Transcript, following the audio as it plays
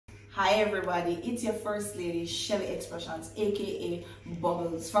Hi everybody, it's your first lady, Shelly Xpressionz, aka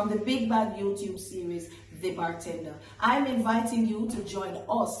Bubbles, from the Big Bad YouTube series, The Bartender. I'm inviting you to join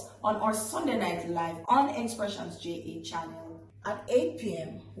us on our Sunday night live on Xpressionz JA channel at 8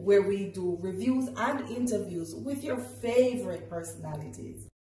 p.m. where we do reviews and interviews with your favorite personalities.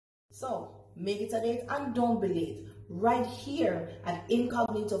 So make it a date and don't be late. Right here at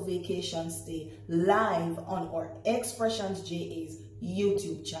Incognito Vacation Stay, live on our Xpressionz JA's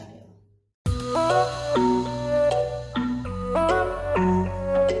YouTube channel.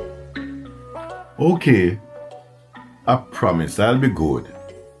 Okay, I promise I'll be good.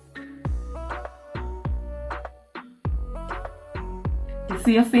 You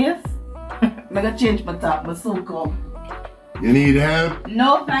see your face? I'm gonna change my top, but soon come. You need help?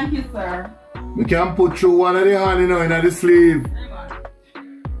 No, thank you, sir. We can put through one of the hand, in the sleeve.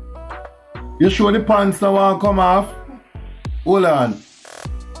 You sure the pants now won't come off? Hold on.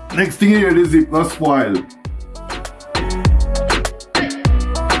 Next thing you hear, the zip not spoil.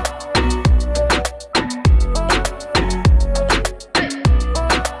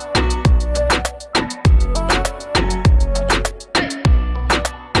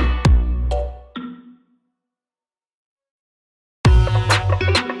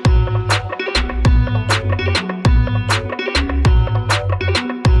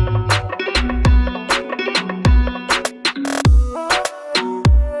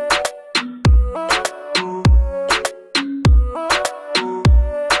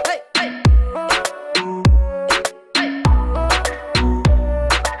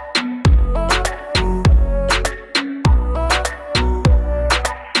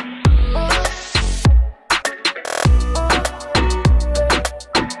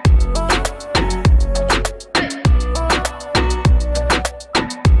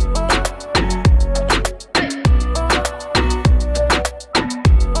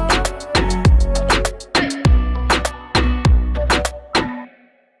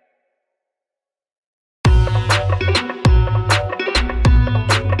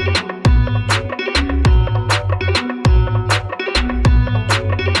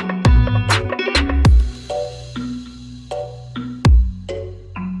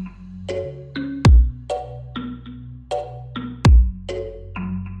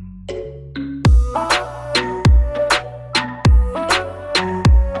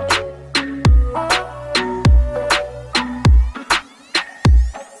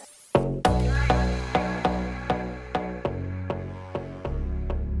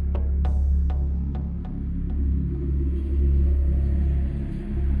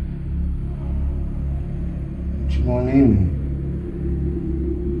 What's your name?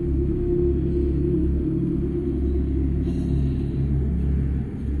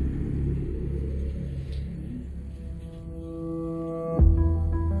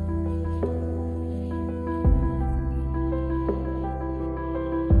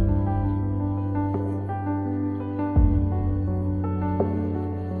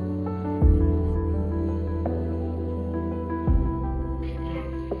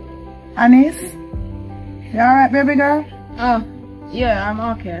 Anis? You alright, baby girl? Oh, yeah, I'm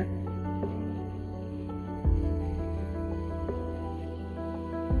okay.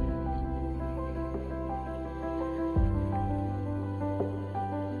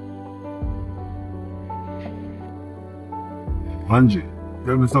 Angie,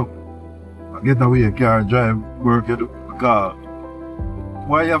 tell me something. Get away your car, drive, work your car.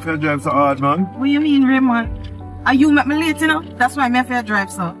 Why you have to drive so hard, man? What you mean, Raymond? Are you make me late, you know? That's why I have to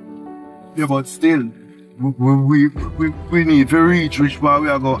drive so. Yeah, but still, we need to reach which part we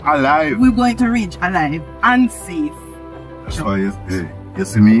are going alive. We're going to reach alive and safe. That's why you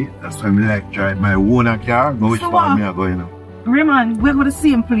see me, that's why I like drive my own car, know which part me are going now. Raymond, we're going to the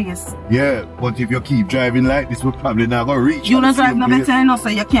same place. Yeah, but if you keep driving like this, we're probably not going to reach. You don't drive no better than us, so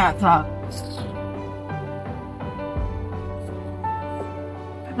you can't talk.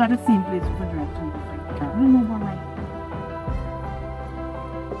 I got the same place we can drive to. I don't know about mine.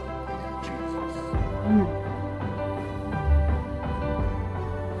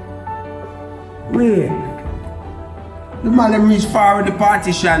 Wait. The man them reach far with the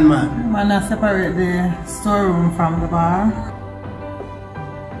partition, man. The man I separate the storeroom from the bar.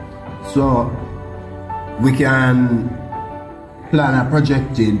 So we can plan a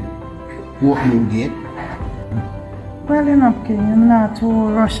projected opening date. Well enough, King, you're not to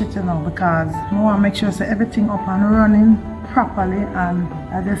rush it, you know, because I want to make sure that everything up and running properly, and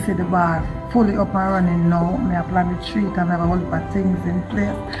I just see the bar fully up and running now. I plan the treat and I have a whole lot of things in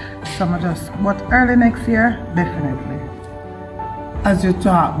place. So I'm just, but early next year, definitely. As you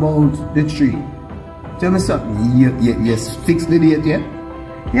talk about the tree, tell me something, you fixed the date yet?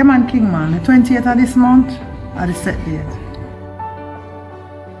 Yeah man, King man, the 28th of this month are the set date.